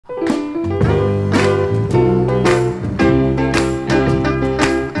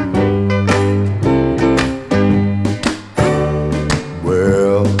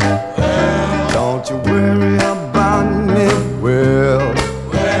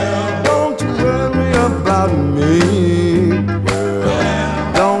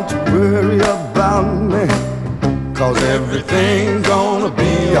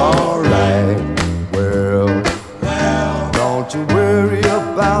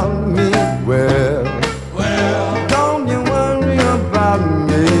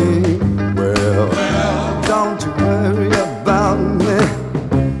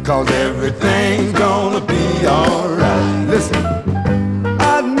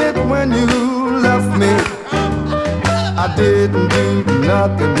when you left me, I didn't do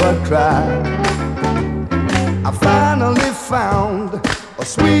nothing but cry. I finally found a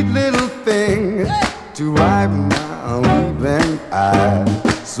sweet little thing to wipe my weeping eye.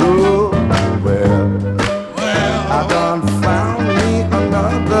 So, well, I done found me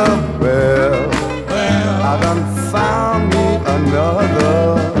another, I done found me another,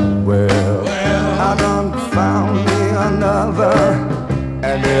 I done found me another,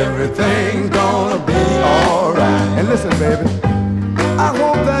 and everything's gonna be alright. And listen, baby, I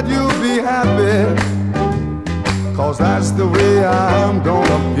hope that you'll be happy, 'cause that's the way I'm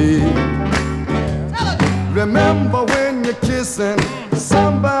gonna be. Remember when you're kissing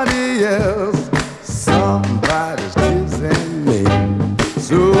somebody else, somebody's kissing me.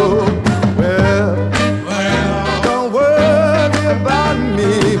 So, well, don't worry about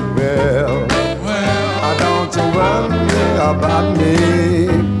me. Well, don't you worry about me.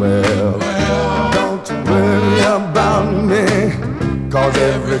 Well, don't you worry about me, 'cause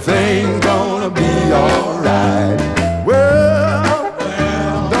everything's gonna be alright. Well,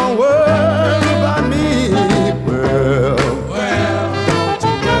 don't worry about me. Well, don't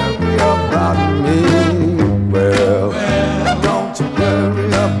you worry about me. Well, don't you worry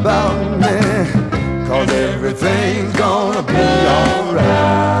about me, 'cause everything's